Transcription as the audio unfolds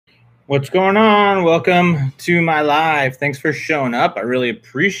What's going on? Welcome to my live. Thanks for showing up. I really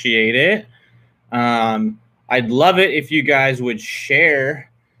appreciate it. I'd love it if you guys would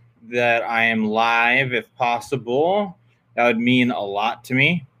share that I am live if possible. That would mean a lot to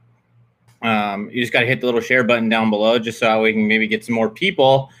me. You just got to hit the little share button down below just so we can maybe get some more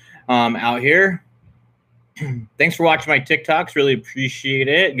people out here. Thanks for watching my TikToks. Really appreciate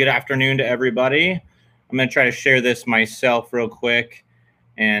it. Good afternoon to everybody. I'm going to try to share this myself real quick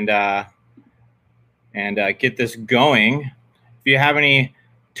and get this going. If you have any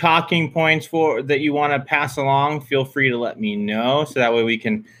talking points that you want to pass along, feel free to let me know so that way we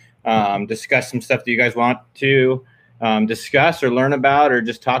can discuss some stuff that you guys want to discuss or learn about or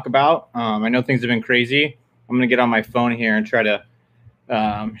just talk about. I know things have been crazy. I'm going to get on my phone here and try to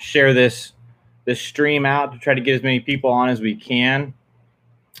share this stream out to try to get as many people on as we can.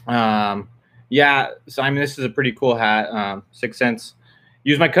 Yeah, Simon, this is a pretty cool hat. 6 cents.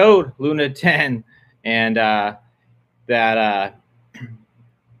 Use my code Luna10, and they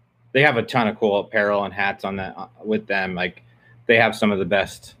have a ton of cool apparel and hats on that with them. Like, they have some of the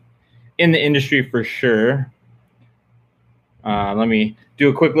best in the industry for sure. Let me do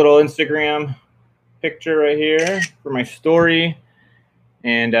a quick little Instagram picture right here for my story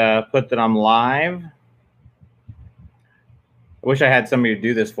and put that I'm live. I wish I had somebody to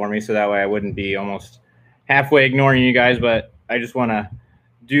do this for me so that way I wouldn't be almost halfway ignoring you guys, but I just want to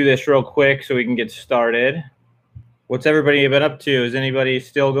do this real quick so we can get started. What's everybody been up to? Is anybody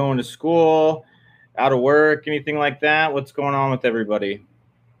still going to school, out of work, anything like that? What's going on with everybody?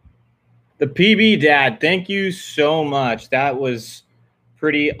 The PB Dad, thank you so much. That was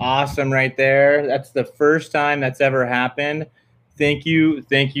pretty awesome right there. That's the first time that's ever happened. Thank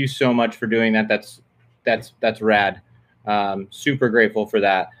you so much for doing that. That's rad. Super grateful for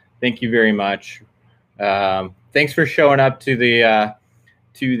that. Thank you very much. Thanks for showing up to the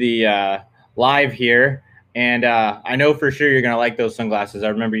live here. And I know for sure you're going to like those sunglasses. I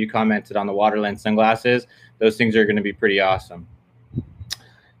remember you commented on the Waterland sunglasses. Those things are going to be pretty awesome.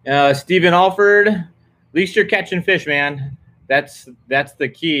 Stephen Alford, at least you're catching fish, man. That's the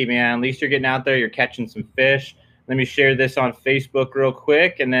key, man. At least you're getting out there. You're catching some fish. Let me share this on Facebook real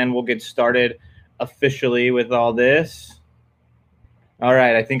quick, and then we'll get started officially with all this. All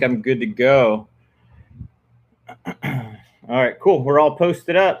right, I think I'm good to go. All right, cool. We're all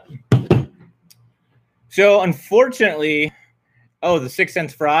posted up. So unfortunately, the 6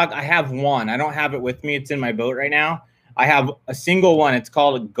 cents frog, I have one. I don't have it with me. It's in my boat right now. I have a single one. It's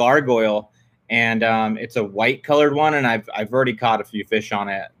called a gargoyle, and it's a white colored one, and I've already caught a few fish on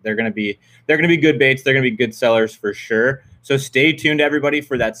it. They're gonna be good baits. They're gonna be good sellers for sure. So stay tuned, everybody,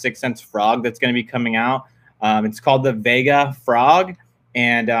 for that 6 cents frog that's gonna be coming out. It's called the Vega frog,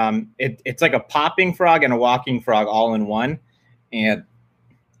 and it's like a popping frog and a walking frog all in one, and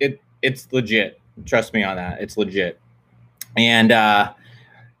it's legit. Trust me on that. It's legit. And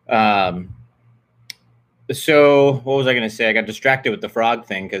so what was I going to say? I got distracted with the frog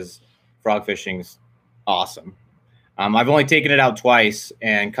thing because frog fishing's awesome. I've only taken it out twice,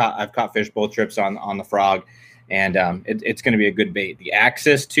 and I've caught fish both trips on the frog, and it's going to be a good bait. The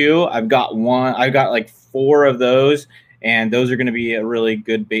Axis too. I've got like 4 of those, and those are going to be a really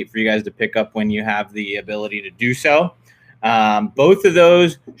good bait for you guys to pick up when you have the ability to do so. Both of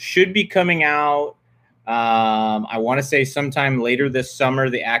those should be coming out. I want to say sometime later this summer.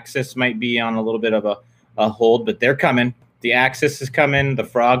 The Axis might be on a little bit of a hold, but they're coming. The Axis is coming. The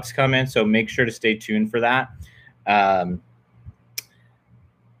frog's coming. So make sure to stay tuned for that.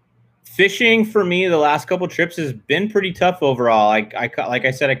 Fishing for me the last couple trips has been pretty tough overall. Like I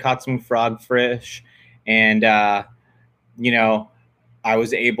said, I caught some frog fish, and I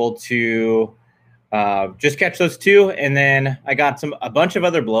was able to just catch those 2, and then I got a bunch of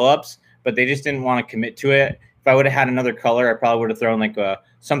other blowups, but they just didn't want to commit to it. If I would have had another color, I probably would have thrown like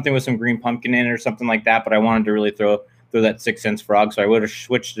something with some green pumpkin in it or something like that. But I wanted to really throw that 6 cents frog, so I would have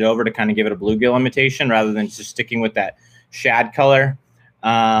switched it over to kind of give it a bluegill imitation rather than just sticking with that shad color.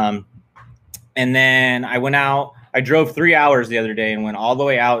 And then I went out. I drove 3 hours the other day and went all the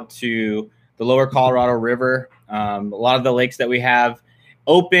way out to the Lower Colorado River. A lot of the lakes that we have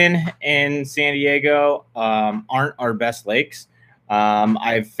open in San Diego aren't our best lakes.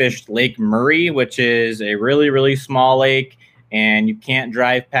 I've fished Lake Murray, which is a really, really small lake, and you can't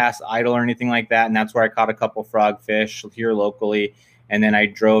drive past Idle or anything like that. And that's where I caught a couple frogfish here locally. And then I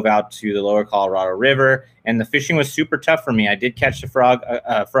drove out to the Lower Colorado River, and the fishing was super tough for me. I did catch the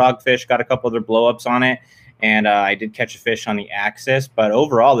frogfish, got a couple other blowups on it, and I did catch a fish on the Axis. But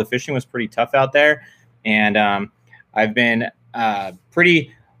overall, the fishing was pretty tough out there. And I've been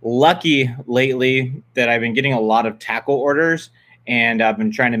pretty lucky lately that I've been getting a lot of tackle orders. and I've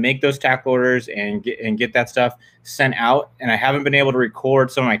been trying to make those tackle orders and get that stuff sent out. And I haven't been able to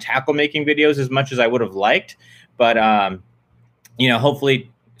record some of my tackle making videos as much as I would have liked, but you know,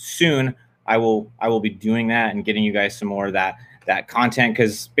 hopefully soon I will be doing that and getting you guys some more of that content,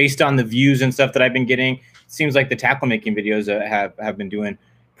 because based on the views and stuff that I've been getting, it seems like the tackle making videos have been doing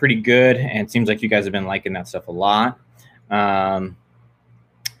pretty good, and it seems like you guys have been liking that stuff a lot.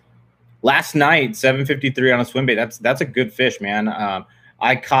 Last night, 753 on a swim bait. That's a good fish, man.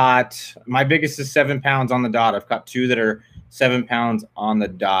 I caught, my biggest is 7 pounds on the dot. I've caught 2 that are 7 pounds on the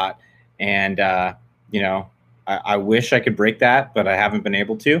dot, and you know, I wish I could break that, but I haven't been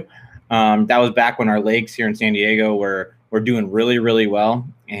able to. That was back when our lakes here in San Diego were doing really, really well,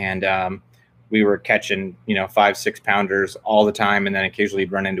 and we were catching, you know, 5-6 pounders all the time, and then occasionally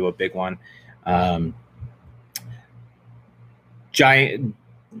run into a big one.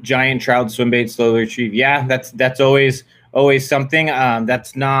 Giant trout swim bait slowly retrieve. Yeah, that's always something.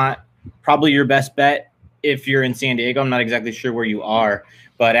 That's not probably your best bet if you're in San Diego. I'm not exactly sure where you are,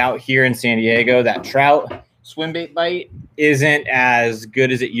 but out here in San Diego, that trout swim bait bite isn't as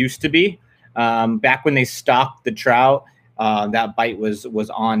good as it used to be. Back when they stocked the trout, that bite was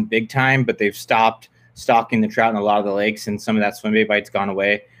on big time, but they've stopped stocking the trout in a lot of the lakes, and some of that swim bait bite's gone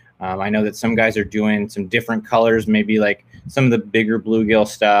away. I know that some guys are doing some different colors, maybe like some of the bigger bluegill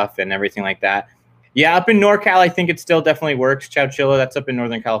stuff and everything like that. Yeah, up in NorCal, I think it still definitely works. Chowchilla, that's up in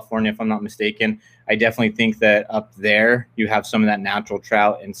Northern California, if I'm not mistaken. I definitely think that up there you have some of that natural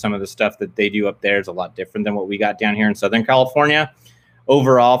trout, and some of the stuff that they do up there is a lot different than what we got down here in Southern California.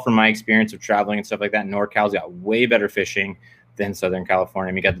 Overall, from my experience of traveling and stuff like that, NorCal's got way better fishing than Southern California.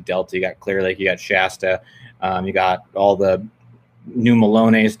 I mean, you got the Delta, you got Clear Lake, you got Shasta, you got all the New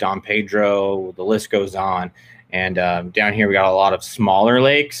Melones, Don Pedro, the list goes on. And down here, we got a lot of smaller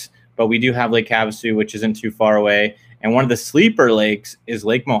lakes, but we do have Lake Havasu, which isn't too far away. And one of the sleeper lakes is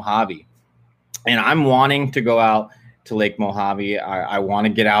Lake Mojave. And I'm wanting to go out to Lake Mojave. I want to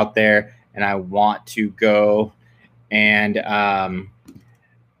get out there, and I want to go and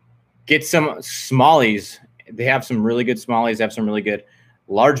get some smallies. They have some really good smallies. They have some really good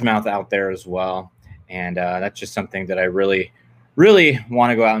largemouth out there as well. And that's just something that I really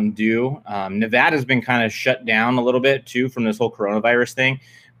want to go out and do. Nevada's been kind of shut down a little bit too from this whole coronavirus thing,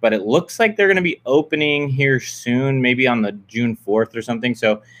 but it looks like they're going to be opening here soon, maybe on the June 4th or something.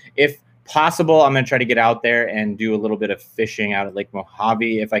 So if possible, I'm going to try to get out there and do a little bit of fishing out at Lake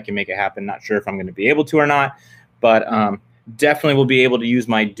Mojave if I can make it happen. Not sure if I'm going to be able to or not, but definitely will be able to use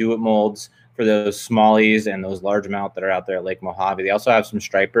my Do It molds for those smallies and those largemouth that are out there at Lake Mojave. They also have some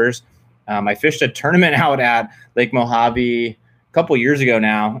stripers. I fished a tournament out at Lake Mojave couple years ago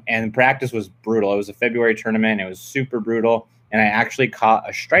now, and practice was brutal. It was a February tournament. It was super brutal, and I actually caught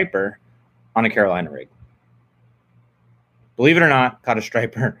a striper on a Carolina rig. Believe it or not, caught a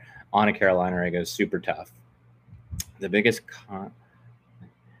striper on a Carolina rig. It was super tough. The biggest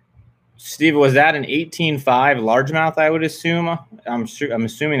Steve, was that an 18.5 largemouth? I would assume. I'm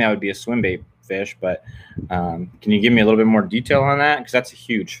assuming that would be a swim bait fish, but can you give me a little bit more detail on that? Because that's a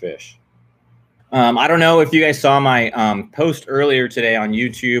huge fish. I don't know if you guys saw my post earlier today on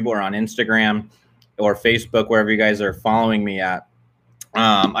YouTube or on Instagram or Facebook, wherever you guys are following me at.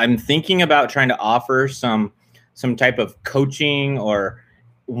 I'm thinking about trying to offer some type of coaching or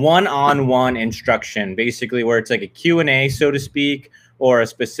one-on-one instruction, basically where it's like a Q&A, so to speak, or a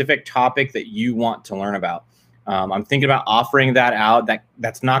specific topic that you want to learn about. I'm thinking about offering that out.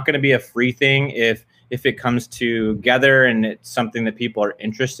 That's not going to be a free thing if it comes together and it's something that people are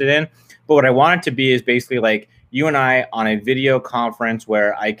interested in. But what I want it to be is basically like you and I on a video conference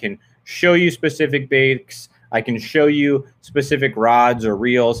where I can show you specific baits, I can show you specific rods or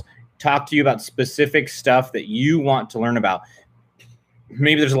reels, talk to you about specific stuff that you want to learn about.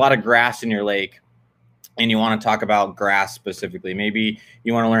 Maybe there's a lot of grass in your lake and you want to talk about grass specifically. Maybe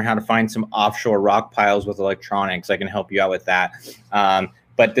you want to learn how to find some offshore rock piles with electronics. I can help you out with that.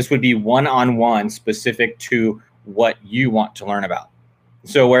 But this would be one-on-one specific to what you want to learn about.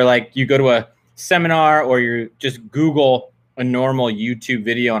 So where like you go to a seminar or you just Google a normal YouTube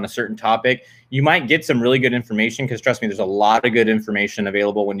video on a certain topic, you might get some really good information, because trust me, there's a lot of good information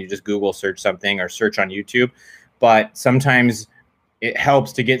available when you just Google search something or search on YouTube. But sometimes it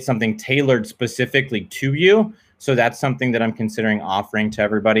helps to get something tailored specifically to you. So that's something that I'm considering offering to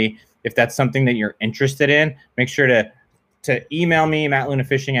everybody. If that's something that you're interested in, make sure to email me,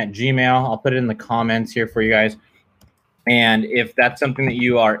 mattlunafishing@gmail.com. I'll put it in the comments here for you guys. And if that's something that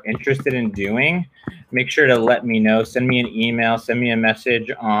you are interested in doing, make sure to let me know. Send me an email, send me a message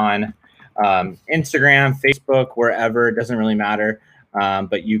on Instagram, Facebook, wherever. It doesn't really matter.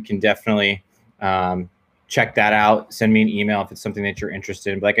 But you can definitely check that out. Send me an email if it's something that you're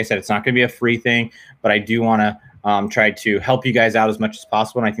interested in. But like I said, it's not going to be a free thing, but I do want to try to help you guys out as much as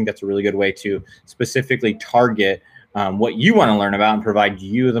possible. And I think that's a really good way to specifically target what you want to learn about and provide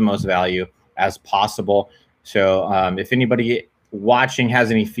you the most value as possible. So if anybody watching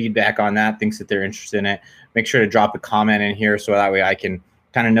has any feedback on that, thinks that they're interested in it, make sure to drop a comment in here so that way I can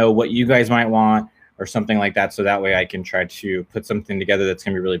kind of know what you guys might want or something like that. So that way I can try to put something together that's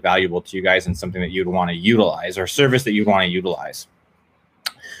going to be really valuable to you guys and something that you'd want to utilize or service that you'd want to utilize.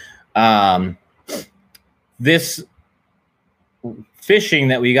 This fishing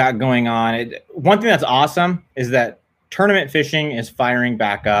that we got going on, one thing that's awesome is that tournament fishing is firing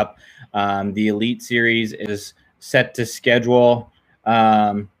back up. The Elite Series is set to schedule.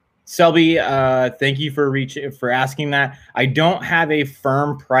 Selby, thank you for asking that. I don't have a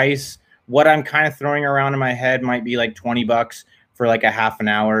firm price. What I'm kind of throwing around in my head might be like $20 for like a half an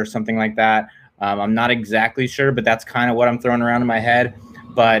hour or something like that. I'm not exactly sure, but that's kind of what I'm throwing around in my head.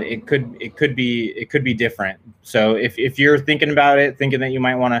 But it could be different. So if you're thinking about it, thinking that you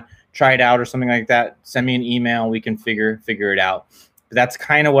might want to try it out or something like that, send me an email. We can figure it out. But that's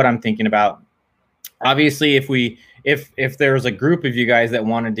kind of what I'm thinking about. Obviously, if there was a group of you guys that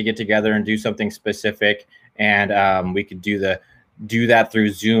wanted to get together and do something specific, and we could do that through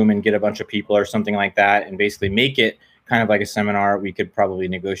Zoom and get a bunch of people or something like that, and basically make it kind of like a seminar, we could probably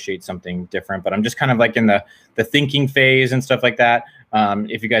negotiate something different. But I'm just kind of like in the thinking phase and stuff like that.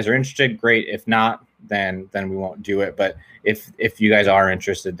 If you guys are interested, great. If not, then we won't do it. But if you guys are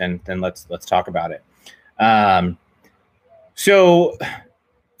interested, then let's talk about it. So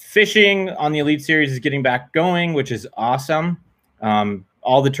fishing on the Elite Series is getting back going, which is awesome.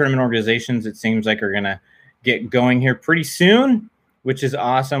 All the tournament organizations, it seems like, are going to get going here pretty soon, which is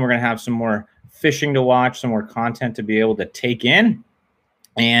awesome. We're going to have some more fishing to watch, some more content to be able to take in.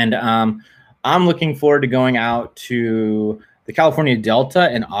 And I'm looking forward to going out to the California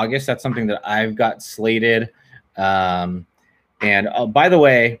Delta in August. That's something that I've got slated. And by the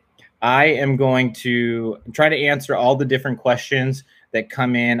way, I am going to try to answer all the different questions that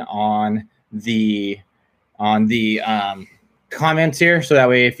come in on the comments here. So that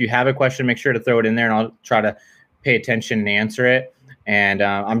way, if you have a question, make sure to throw it in there and I'll try to pay attention and answer it. And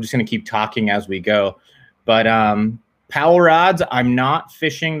I'm just going to keep talking as we go. But Powell rods, I'm not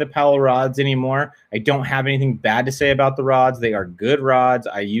fishing the Powell rods anymore. I don't have anything bad to say about the rods. They are good rods.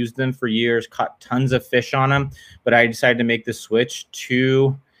 I used them for years, caught tons of fish on them. But I decided to make the switch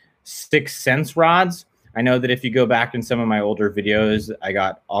to 6 Sense rods. I know that if you go back in some of my older videos, I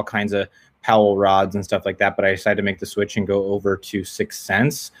got all kinds of Powell rods and stuff like that, but I decided to make the switch and go over to 6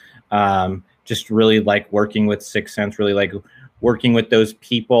 Sense. Just really like working with 6 Sense, really like working with those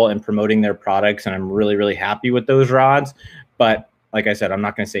people and promoting their products, and I'm really, really happy with those rods. But like I said, I'm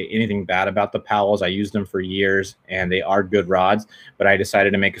not going to say anything bad about the Powells. I used them for years, and they are good rods, but I decided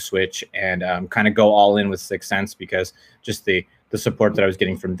to make a switch and kind of go all in with 6 Sense because just the support that I was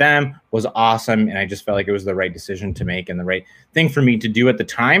getting from them was awesome. And I just felt like it was the right decision to make and the right thing for me to do at the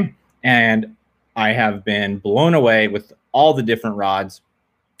time. And I have been blown away with all the different rods.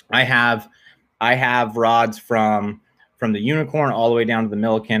 I have rods from the Unicorn all the way down to the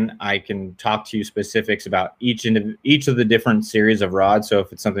Milliken. I can talk to you specifics about each of the different series of rods. So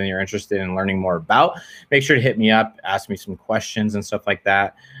if it's something you're interested in learning more about, make sure to hit me up, ask me some questions and stuff like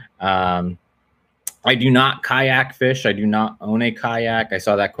that. I do not kayak fish. I do not own a kayak. I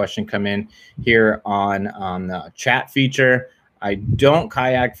saw that question come in here on the chat feature. I don't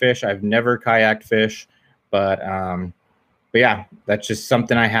kayak fish. I've never kayak fish, but yeah, that's just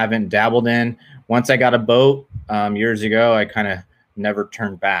something I haven't dabbled in. Once I got a boat years ago, I kind of never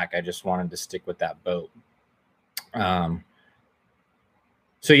turned back. I just wanted to stick with that boat.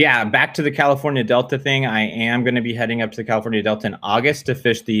 So yeah, back to the California Delta thing. I am going to be heading up to the California Delta in August to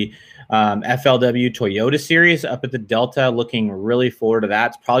fish the FLW Toyota Series up at the Delta. Looking really forward to that.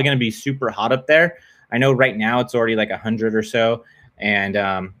 It's probably going to be super hot up there. I know right now it's already like 100 or so, and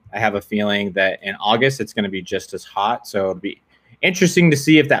I have a feeling that in August it's going to be just as hot. So it'll be interesting to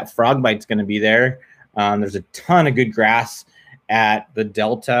see if that frog bite's going to be there. There's a ton of good grass at the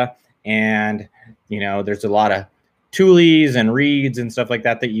Delta, and there's a lot of tules and reeds and stuff like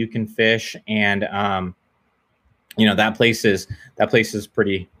that you can fish, and that place is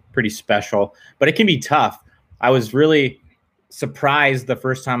pretty special, but it can be tough. I was really surprised the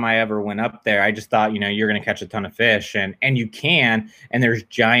first time I ever went up there. I just thought, you're going to catch a ton of fish, and you can, and there's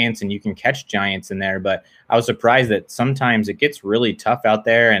giants and you can catch giants in there. But I was surprised that sometimes it gets really tough out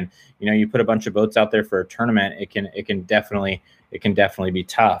there. And, you put a bunch of boats out there for a tournament, it can definitely be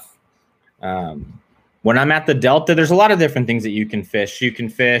tough. When I'm at the Delta, there's a lot of different things that you can fish. You can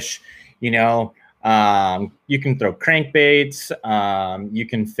fish, You can throw crankbaits. You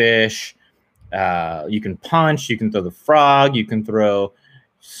can fish. You can punch. You can throw the frog. You can throw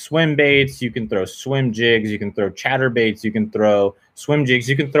swim baits. You can throw swim jigs. You can throw chatter baits. You can throw swim jigs.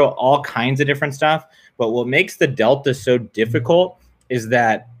 You can throw all kinds of different stuff. But what makes the Delta so difficult is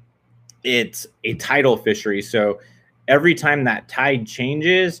that it's a tidal fishery. So every time that tide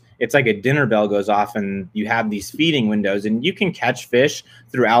changes, it's like a dinner bell goes off and you have these feeding windows, and you can catch fish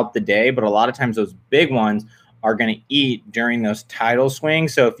throughout the day, but a lot of times those big ones are going to eat during those tidal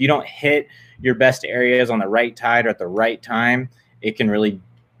swings. So if you don't hit your best areas on the right tide or at the right time, it can really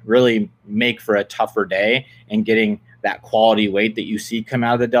make for a tougher day, and getting that quality weight that you see come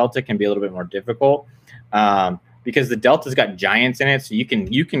out of the Delta can be a little bit more difficult. Because the Delta's got giants in it, so you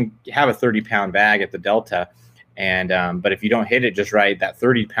can have a 30-pound bag at the Delta, and but if you don't hit it just right, that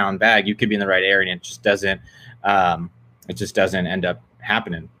 30-pound bag, you could be in the right area, and it just doesn't end up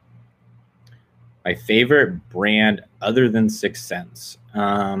happening. My favorite brand other than 6th Sense,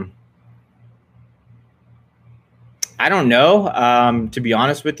 I don't know, to be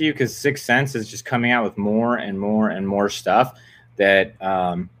honest with you, because 6th Sense is just coming out with more and more and more stuff that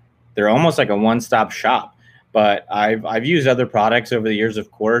they're almost like a one-stop shop. But I've used other products over the years,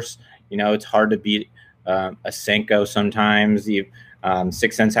 of course. You know, it's hard to beat a Senko sometimes.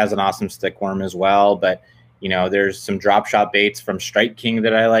 6th Sense has an awesome stick worm as well. But, you know, there's some drop shot baits from Strike King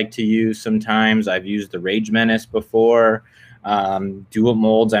that I like to use sometimes. I've used the Rage Menace before. Dual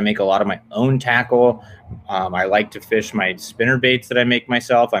molds, I make a lot of my own tackle. I like to fish my spinner baits that I make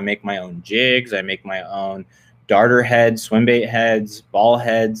myself. I make my own jigs. I make my own darter heads, swim bait heads, ball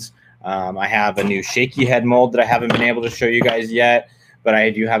heads. I have a new shaky head mold that I haven't been able to show you guys yet, but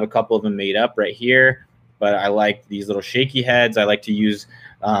I do have a couple of them made up right here. But I like these little shaky heads. I like to use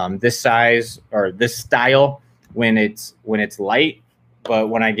this size or this style when it's light, but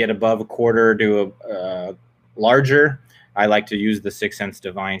when I get above a quarter to a larger, I like to use the 6th Sense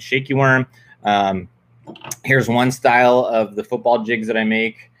Divine Shaky Worm. Here's one style of the football jigs that I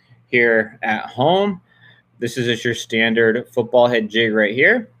make here at home. This is just your standard football head jig right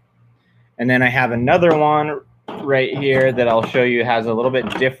here. And then I have another one right here that I'll show you has a little bit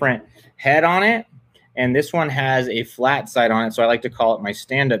different head on it. And this one has a flat side on it, so I like to call it my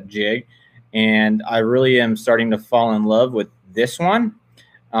stand-up jig. And I really am starting to fall in love with this one.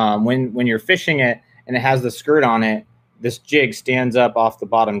 When you're fishing it and it has the skirt on it, this jig stands up off the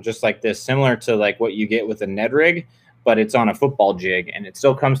bottom just like this, similar to like what you get with a Ned rig, but it's on a football jig, and it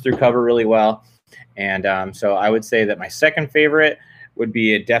still comes through cover really well. And so I would say that my second favorite would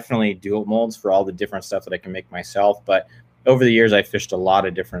be definitely dual molds for all the different stuff that I can make myself. But over the years, I fished a lot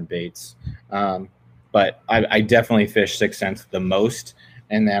of different baits. But I definitely fish 6th Sense the most,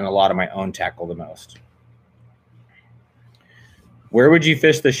 and then a lot of my own tackle the most. Where would you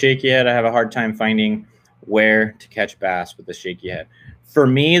fish the shaky head? I have a hard time finding where to catch bass with the shaky head. For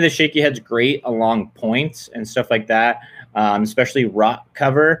me, the shaky head's great along points and stuff like that, especially rock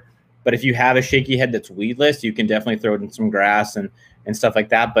cover. But if you have a shaky head that's weedless, you can definitely throw it in some grass and stuff like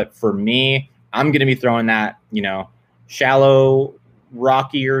that. But for me, I'm going to be throwing that, you know, shallow,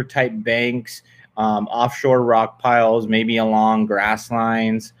 rockier type banks, offshore rock piles, maybe along grass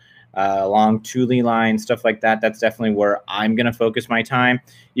lines, along tule lines, stuff like that. That's definitely where I'm going to focus my time.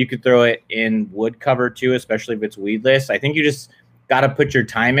 You could throw it in wood cover too, especially if it's weedless. I think you just got to put your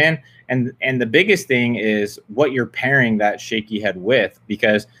time in. And the biggest thing is what you're pairing that shaky head with,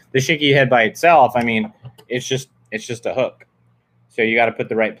 because the shaky head by itself, I mean, it's just a hook. So you got to put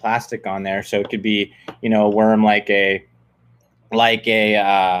the right plastic on there. So it could be, you know, a worm like a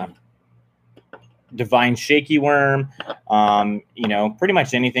Divine Shaky Worm, you know, pretty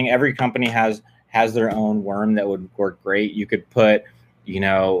much anything. Every company has their own worm that would work great. You could put, you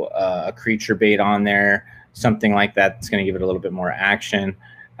know, a creature bait on there, something like that. That's going to give it a little bit more action.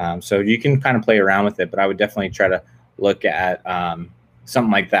 So you can kind of play around with it, but I would definitely try to look at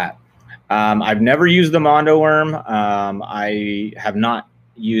something like that. I've never used the Mondo worm. I have not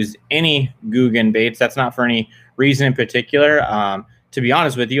used any Googan baits. That's not for any reason in particular. To be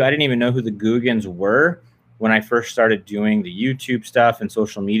honest with you, I didn't even know who the Googans were when I first started doing the YouTube stuff and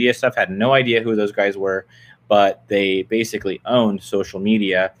social media stuff. Had no idea who those guys were, but they basically owned social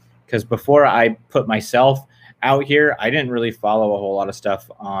media, because before I put myself out here, I didn't really follow a whole lot of stuff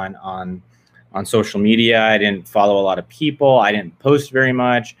on social media. I didn't follow a lot of people. I didn't post very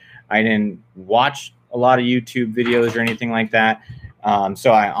much. I didn't watch a lot of YouTube videos or anything like that.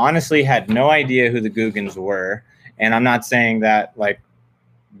 So I honestly had no idea who the Googans were. And I'm not saying that like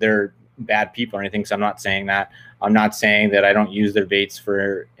they're bad people or anything, because I'm not saying that. I'm not saying that I don't use their baits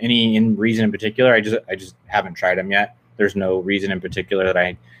for any reason in particular. I just haven't tried them yet. There's no reason in particular that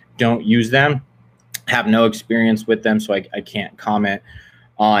I don't use them. have no experience with them, so I can't comment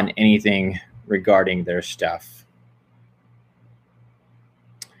on anything regarding their stuff.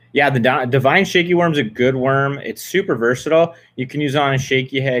 Yeah, the Divine Shaky Worm's a good worm. It's super versatile. You can use it on a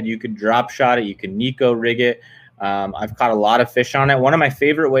shaky head. You could drop shot it. You can Nico rig it. I've caught a lot of fish on it. One of my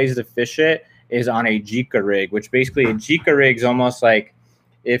favorite ways to fish it is on a Jika rig, which basically a Jika rig is almost like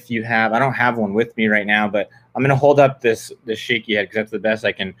if you have, I don't have one with me right now, but I'm going to hold up this shaky head because that's the best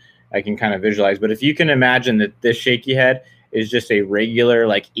I can kind of visualize. But if you can imagine that this shaky head is just a regular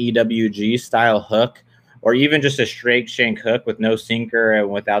like EWG style hook, or even just a straight shank hook with no sinker and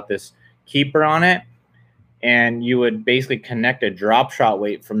without this keeper on it, and you would basically connect a drop shot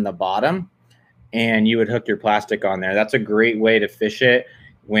weight from the bottom, and you would hook your plastic on there. That's a great way to fish it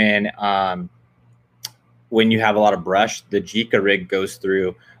when you have a lot of brush. The Jika rig goes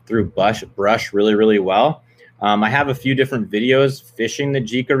through brush really, really well. I have a few different videos fishing the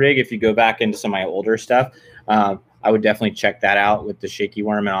Jika rig. If you go back into some of my older stuff, I would definitely check that out with the shaky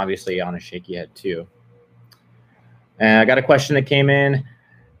worm, and obviously on a shaky head too. I got a question that came in.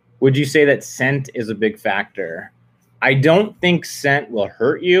 Would you say that scent is a big factor? I don't think scent will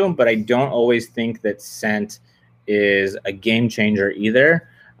hurt you, but I don't always think that scent is a game changer either.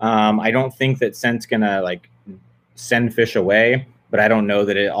 I don't think that scent's going to like send fish away, but I don't know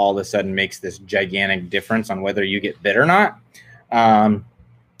that it all of a sudden makes this gigantic difference on whether you get bit or not.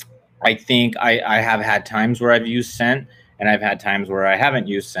 I think I have had times where I've used scent, and I've had times where I haven't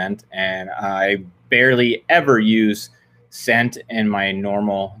used scent, and I barely ever use scent in my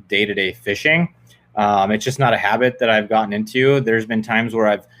normal day-to-day fishing. It's just not a habit that I've gotten into. There's been times where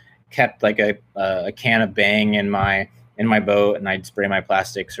I've kept like a can of Bang in my boat, and I'd spray my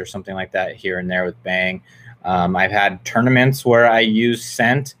plastics or something like that here and there with Bang. I've had tournaments where I used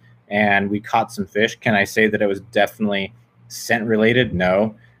scent and we caught some fish. Can I say that it was definitely scent related?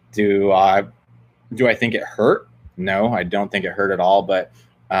 No. Do I think it hurt? No, I don't think it hurt at all. But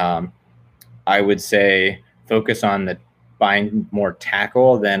I would say focus on buying more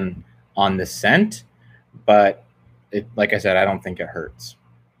tackle than on the scent. But like I said, I don't think it hurts.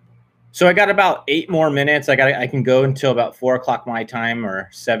 So I got about 8 more minutes. I can go until about 4 o'clock my time or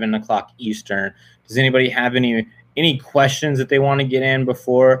 7 o'clock Eastern. Does anybody have any questions that they want to get in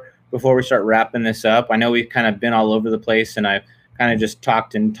before we start wrapping this up? I know we've kind of been all over the place, and I've kind of just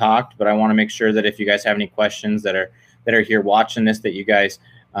talked, but I want to make sure that if you guys have any questions that are here watching this, that you guys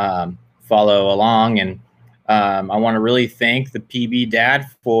follow along. And I want to really thank the PB Dad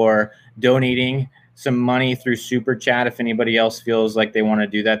for donating some money through Super Chat. If anybody else feels like they want to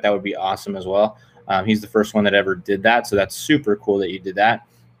do that, that would be awesome as well. He's the first one that ever did that, so that's super cool that you did that.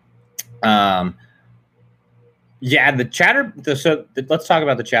 Yeah, let's talk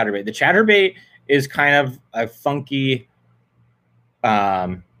about the chatterbait. The chatterbait is kind of a funky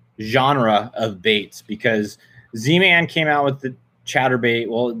genre of baits because Z-Man came out with the chatterbait.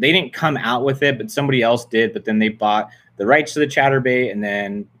 Well, they didn't come out with it, but somebody else did. But then they bought the rights to the chatterbait and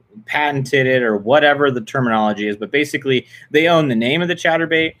then patented it, or whatever the terminology is. But basically, they own the name of the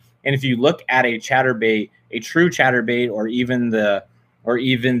chatterbait. And if you look at a chatterbait, a true chatterbait, or even the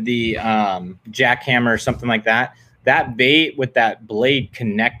jackhammer or something like that, that bait with that blade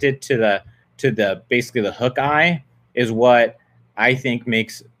connected to the basically the hook eye is what I think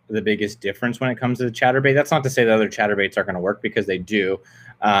makes the biggest difference when it comes to the chatterbait. That's not to say that other chatterbaits aren't going to work, because they do.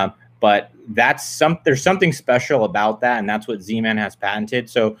 But there's something special about that, and that's what Z-Man has patented.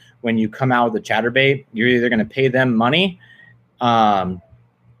 So when you come out with a chatterbait, you're either going to pay them money,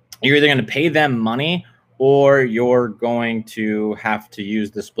 or you're going to have to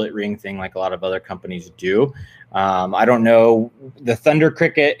use the split ring thing like a lot of other companies do. I don't know. The Thunder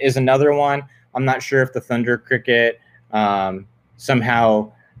Cricket is another one. I'm not sure if the Thunder Cricket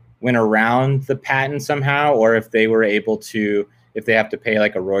somehow went around the patent somehow, or if they were able to, if they have to pay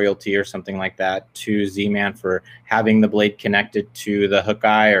like a royalty or something like that to Z-Man for having the blade connected to the hook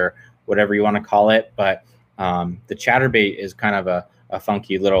eye or whatever you want to call it. But the chatterbait is kind of a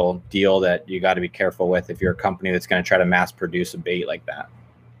funky little deal that you got to be careful with if you're a company that's going to try to mass produce a bait like that.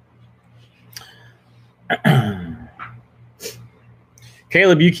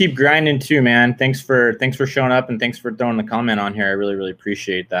 Caleb, you keep grinding too, man. Thanks for showing up, and thanks for throwing the comment on here. I really, really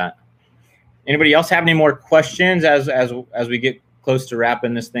appreciate that. Anybody else have any more questions as we get close to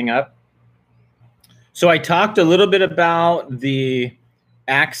wrapping this thing up? So I talked a little bit about the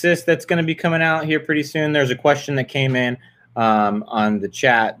Axis that's going to be coming out here pretty soon. There's a question that came in on the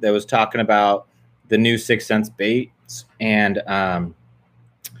chat that was talking about the new 6th Sense baits, and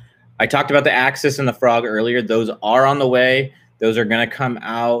I talked about the Axis and the Frog earlier. Those are on the way. Those are going to come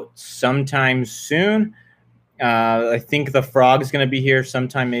out sometime soon. I think the Frog is going to be here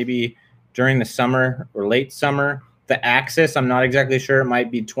sometime maybe during the summer or late summer. The Axis, I'm not exactly sure. It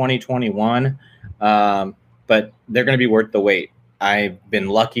might be 2021, but they're going to be worth the wait. I've been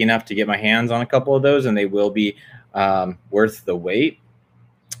lucky enough to get my hands on a couple of those, and they will be worth the wait.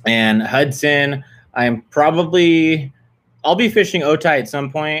 And Hudson, I'll be fishing Otay at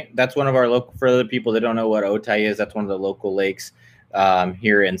some point. That's one of our local, for other people that don't know what Otay is, that's one of the local lakes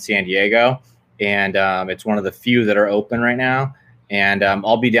here in San Diego. And it's one of the few that are open right now. And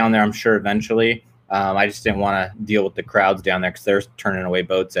I'll be down there, I'm sure, eventually. I just didn't want to deal with the crowds down there because they're turning away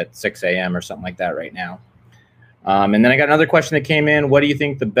boats at 6 a.m. or something like that right now. And then I got another question that came in. What do you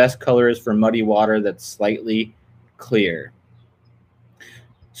think the best color is for muddy water that's slightly clear?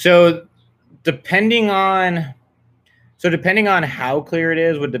 So depending on how clear it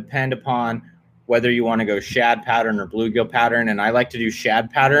is would depend upon whether you want to go shad pattern or bluegill pattern. And I like to do shad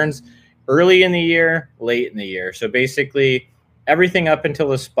patterns early in the year, late in the year. So basically everything up until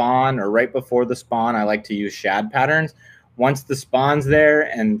the spawn or right before the spawn, I like to use shad patterns. Once the spawn's there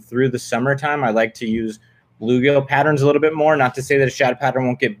and through the summertime, I like to use bluegill patterns a little bit more. Not to say that a shad pattern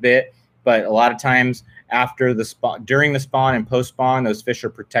won't get bit, but a lot of times after the spawn, during the spawn and post spawn, those fish are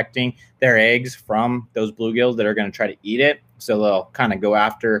protecting their eggs from those bluegills that are going to try to eat it. So they'll kind of go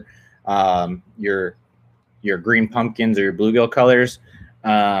after your green pumpkins or your bluegill colors.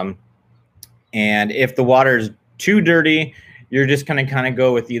 And if the water is too dirty, you're just going to kind of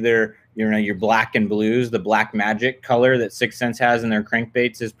go with either your black and blues. The Black Magic color that 6th Sense has in their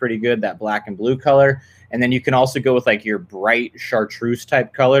crankbaits is pretty good, that black and blue color. And then you can also go with like your bright chartreuse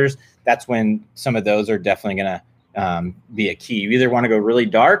type colors. That's when some of those are definitely going to be a key. You either want to go really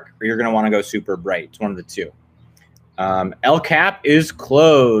dark or you're going to want to go super bright. It's one of the two. El Cap is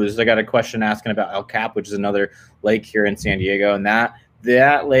closed. I got a question asking about El Cap, which is another lake here in San Diego. And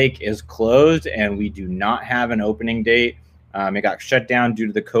that lake is closed and we do not have an opening date. It got shut down due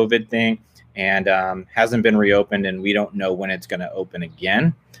to the COVID thing and hasn't been reopened, and we don't know when it's going to open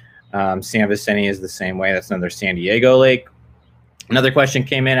again. San Vicente is the same way. That's another San Diego lake. Another question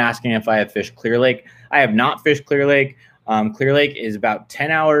came in asking if I have fished Clear Lake. I have not fished Clear Lake. Clear Lake is about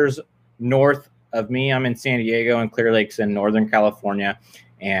 10 hours north of me. I'm in San Diego, and Clear Lake's in Northern California,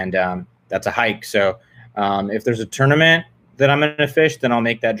 and that's a hike. So if there's a tournament that I'm going to fish, then I'll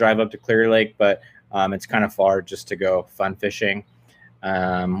make that drive up to Clear Lake, but it's kind of far just to go fun fishing.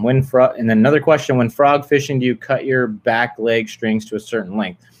 And then another question, when frog fishing, do you cut your back leg strings to a certain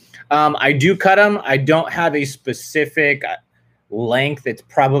length? I do cut them. I don't have a specific length. It's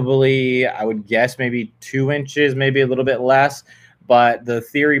probably, I would guess, maybe 2 inches, maybe a little bit less. But the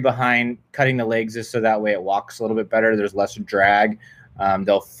theory behind cutting the legs is so that way it walks a little bit better. There's less drag.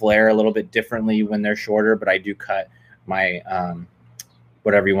 They'll flare a little bit differently when they're shorter, but I do cut my,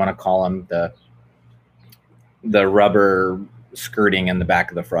 whatever you want to call them, the rubber skirting in the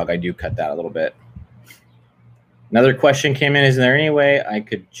back of the frog. I do cut that a little bit. Another question came in. Is there any way I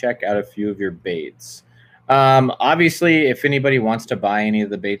could check out a few of your baits? Obviously, if anybody wants to buy any of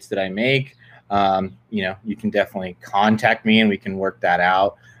the baits that I make, you can definitely contact me and we can work that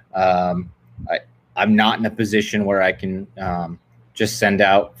out. I'm not in a position where I can just send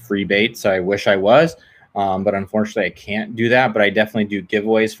out free baits. I wish I was, but unfortunately I can't do that. But I definitely do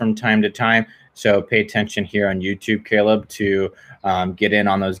giveaways from time to time. So pay attention here on YouTube, Caleb, to get in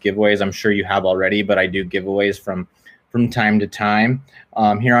on those giveaways. I'm sure you have already, but I do giveaways from time to time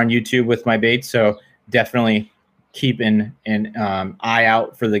here on YouTube with my baits. So definitely keep an eye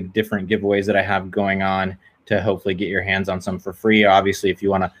out for the different giveaways that I have going on to hopefully get your hands on some for free. Obviously, if you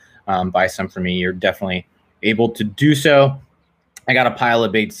want to buy some from me, you're definitely able to do so. I got a pile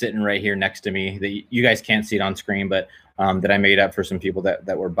of baits sitting right here next to me that you guys can't see it on screen, but that I made up for some people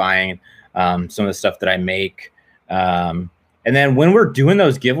that were buying some of the stuff that I make. And then when we're doing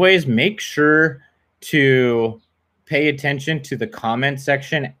those giveaways, make sure to pay attention to the comment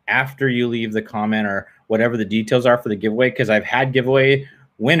section after you leave the comment or whatever the details are for the giveaway, because I've had giveaway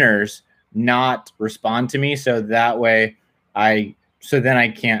winners not respond to me. So that way then I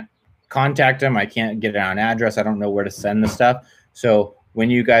can't contact them. I can't get an address. I don't know where to send the stuff. So when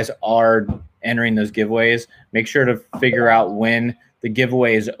you guys are entering those giveaways, make sure to figure out when the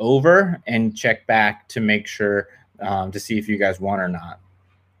giveaway is over and check back to make sure to see if you guys won or not.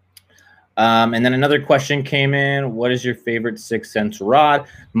 And then another question came in. What is your favorite 6th Sense rod?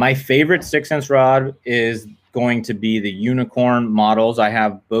 My favorite 6th Sense rod is going to be the unicorn models. I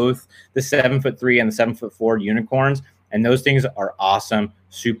have both the 7'3" and the 7'4" unicorns, and those things are awesome,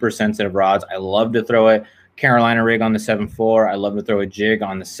 super sensitive rods. I love to throw a Carolina rig on the 7'4". I love to throw a jig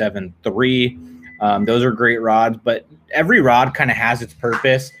on the 7'3". Those are great rods, but every rod kind of has its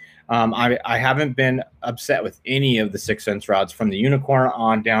purpose. I haven't been upset with any of the 6 Sense rods from the Unicorn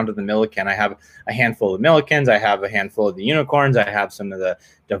on down to the Milliken. I have a handful of Millikens. I have a handful of the Unicorns. I have some of the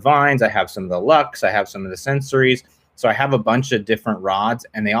Divines. I have some of the Lux. I have some of the Sensories. So I have a bunch of different rods,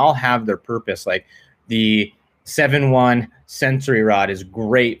 and they all have their purpose. Like the 7-1 Sensory rod is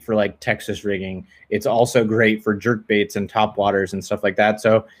great for like Texas rigging. It's also great for jerk baits and top waters and stuff like that.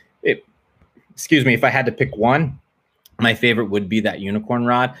 So excuse me, if I had to pick one, my favorite would be that Unicorn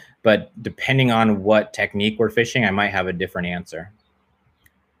rod, but depending on what technique we're fishing, I might have a different answer.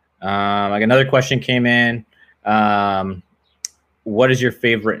 Like another question came in. What is your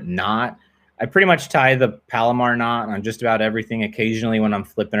favorite knot? I pretty much tie the Palomar knot on just about everything. Occasionally when I'm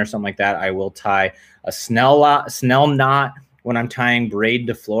flipping or something like that, I will tie a Snell knot. When I'm tying braid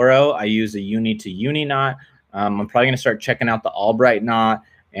to fluoro, I use a uni to uni knot. I'm probably going to start checking out the Albright knot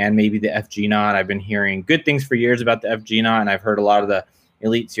and maybe the FG knot. I've been hearing good things for years about the FG knot, and I've heard a lot of the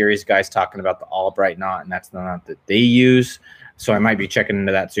Elite Series guys talking about the Albright knot, and that's the knot that they use. So I might be checking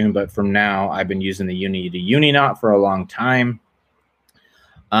into that soon, but from now, I've been using the uni to uni knot for a long time.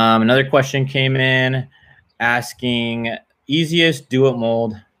 Another question came in asking easiest do-it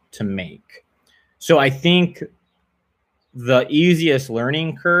mold to make. So I think the easiest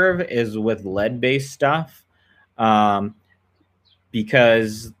learning curve is with lead-based stuff,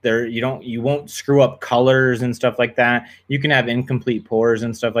 because you won't screw up colors and stuff like that. You can have incomplete pours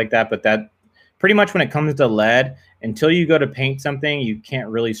and stuff like that, but that pretty much when it comes to lead, until you go to paint something, you can't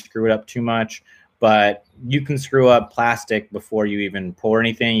really screw it up too much. But you can screw up plastic before you even pour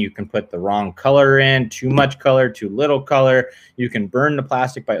anything. You can put the wrong color in, too much color, too little color. You can burn the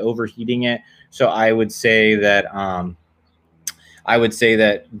plastic by overheating it. So I would say that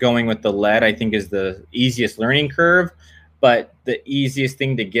going with the lead, I think, is the easiest learning curve. But the easiest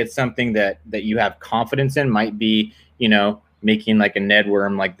thing to get something that you have confidence in might be, making like a Ned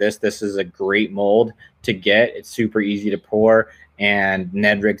worm like this. This is a great mold to get. It's super easy to pour, and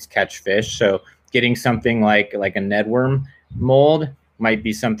Ned rigs catch fish. So getting something like a Ned worm mold might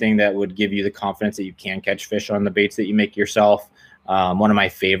be something that would give you the confidence that you can catch fish on the baits that you make yourself. One of my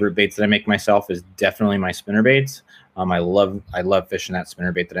favorite baits that I make myself is definitely my spinner baits. I love fishing that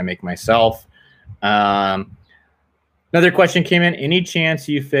spinner bait that I make myself. Another question came in. Any chance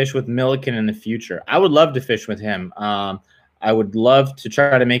you fish with Milliken in the future? I would love to fish with him. I would love to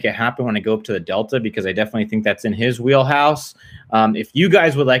try to make it happen when I go up to the Delta, because I definitely think that's in his wheelhouse. If you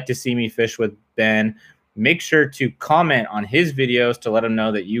guys would like to see me fish with Ben, make sure to comment on his videos to let him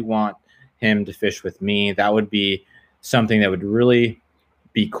know that you want him to fish with me. That would be something that would really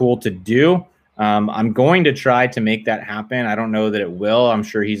be cool to do. I'm going to try to make that happen. I don't know that it will. I'm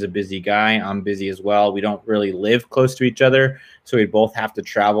sure he's a busy guy. I'm busy as well. We don't really live close to each other, so we both have to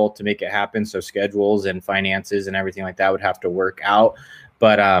travel to make it happen. So schedules and finances and everything like that would have to work out.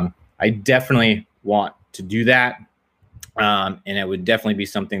 But I definitely want to do that. And it would definitely be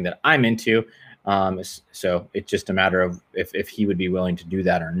something that I'm into. So it's just a matter of if he would be willing to do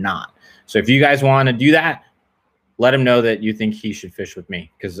that or not. So if you guys want to do that, let him know that you think he should fish with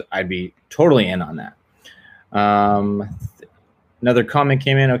me, because I'd be totally in on that. Another comment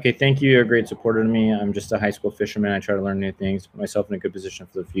came in. Okay, thank you. You're a great supporter to me. I'm just a high school fisherman. I try to learn new things, put myself in a good position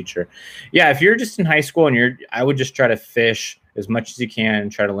for the future. Yeah, if you're just in high school and I would just try to fish as much as you can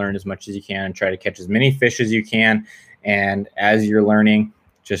and try to learn as much as you can and try to catch as many fish as you can. And as you're learning,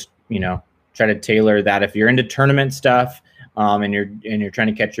 just, try to tailor that. If you're into tournament stuff and you're trying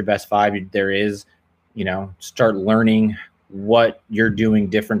to catch your best five, there is, start learning what you're doing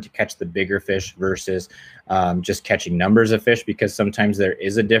different to catch the bigger fish versus just catching numbers of fish, because sometimes there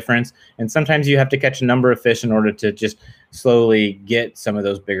is a difference, and sometimes you have to catch a number of fish in order to just slowly get some of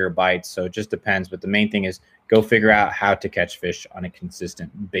those bigger bites. So it just depends, but the main thing is go figure out how to catch fish on a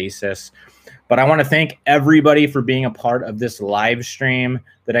consistent basis. But I want to thank everybody for being a part of this live stream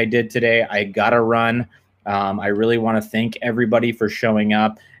that I did today. I gotta run. I really want to thank everybody for showing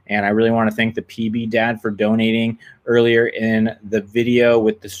up. And I really want to thank the PB Dad for donating earlier in the video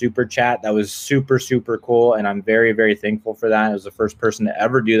with the super chat. That was super, super cool. And I'm very, very thankful for that. I was the first person to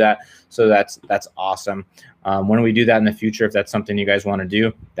ever do that. So that's awesome. When we do that in the future, if that's something you guys want to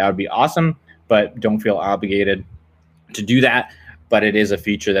do, that would be awesome. But don't feel obligated to do that. But it is a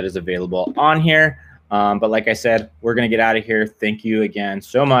feature that is available on here. But like I said, we're going to get out of here. Thank you again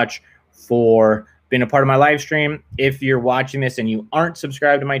so much for being a part of my live stream. If you're watching this and you aren't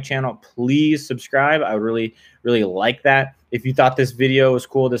subscribed to my channel, please subscribe. I would really, really like that. If you thought this video was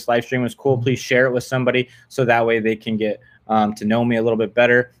cool, this live stream was cool, please share it with somebody so that way they can get to know me a little bit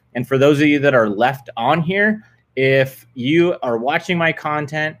better. And for those of you that are left on here, if you are watching my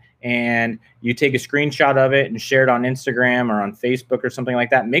content and you take a screenshot of it and share it on Instagram or on Facebook or something like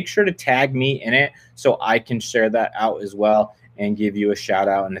that, make sure to tag me in it so I can share that out as well and give you a shout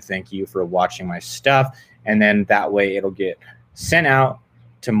out and a thank you for watching my stuff. And then that way it'll get sent out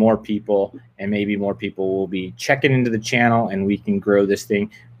to more people, and maybe more people will be checking into the channel, and we can grow this thing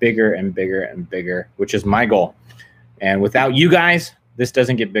bigger and bigger and bigger, which is my goal. And without you guys, this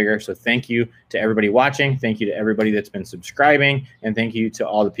doesn't get bigger. So thank you to everybody watching. Thank you to everybody that's been subscribing. And thank you to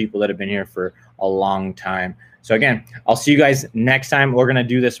all the people that have been here for a long time. So again, I'll see you guys next time. We're going to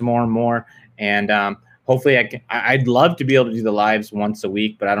do this more and more. And hopefully I'd love to be able to do the lives once a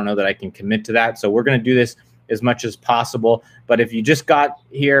week, but I don't know that I can commit to that. So we're going to do this as much as possible. But if you just got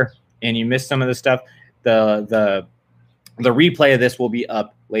here and you missed some of the stuff, the replay of this will be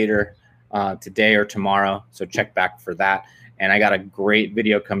up later today or tomorrow. So check back for that. And I got a great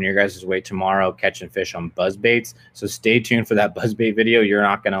video coming your guys' way tomorrow, catching fish on buzzbaits. So stay tuned for that buzzbait video. You're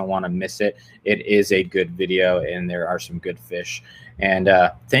not going to want to miss it. It is a good video, and there are some good fish. And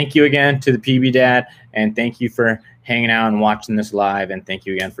thank you again to the PB Dad, and thank you for hanging out and watching this live. And thank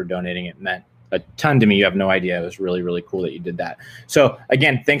you again for donating. It meant a ton to me. You have no idea. It was really, really cool that you did that. So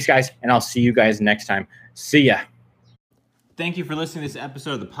again, thanks guys, and I'll see you guys next time. See ya. Thank you for listening to this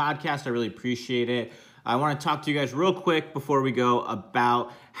episode of the podcast. I really appreciate it. I want to talk to you guys real quick before we go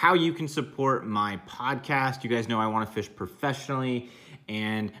about how you can support my podcast. You guys know I want to fish professionally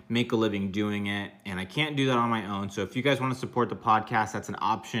and make a living doing it, and I can't do that on my own. So if you guys want to support the podcast, that's an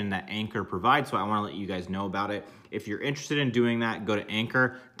option that Anchor provides, so I want to let you guys know about it. If you're interested in doing that, go to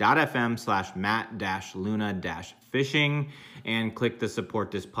anchor.fm/Matt-Luna-fishing and click the support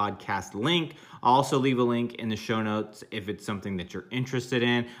this podcast link. I'll also leave a link in the show notes if it's something that you're interested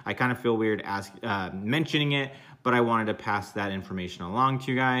in. I kind of feel weird mentioning it, but I wanted to pass that information along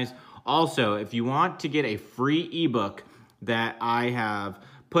to you guys. Also, if you want to get a free ebook that I have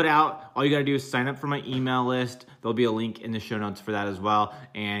put out, all you got to do is sign up for my email list. There'll be a link in the show notes for that as well,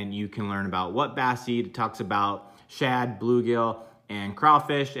 and you can learn about what bass eat. It talks about shad, bluegill, and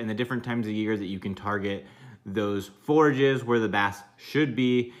crawfish, and the different times of year that you can target those forages where the bass should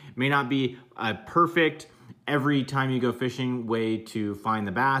be. It may not be a perfect every time you go fishing way to find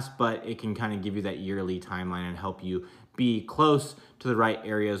the bass, but it can kind of give you that yearly timeline and help you be close to the right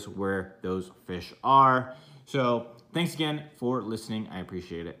areas where those fish are. So thanks again for listening. I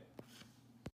appreciate it.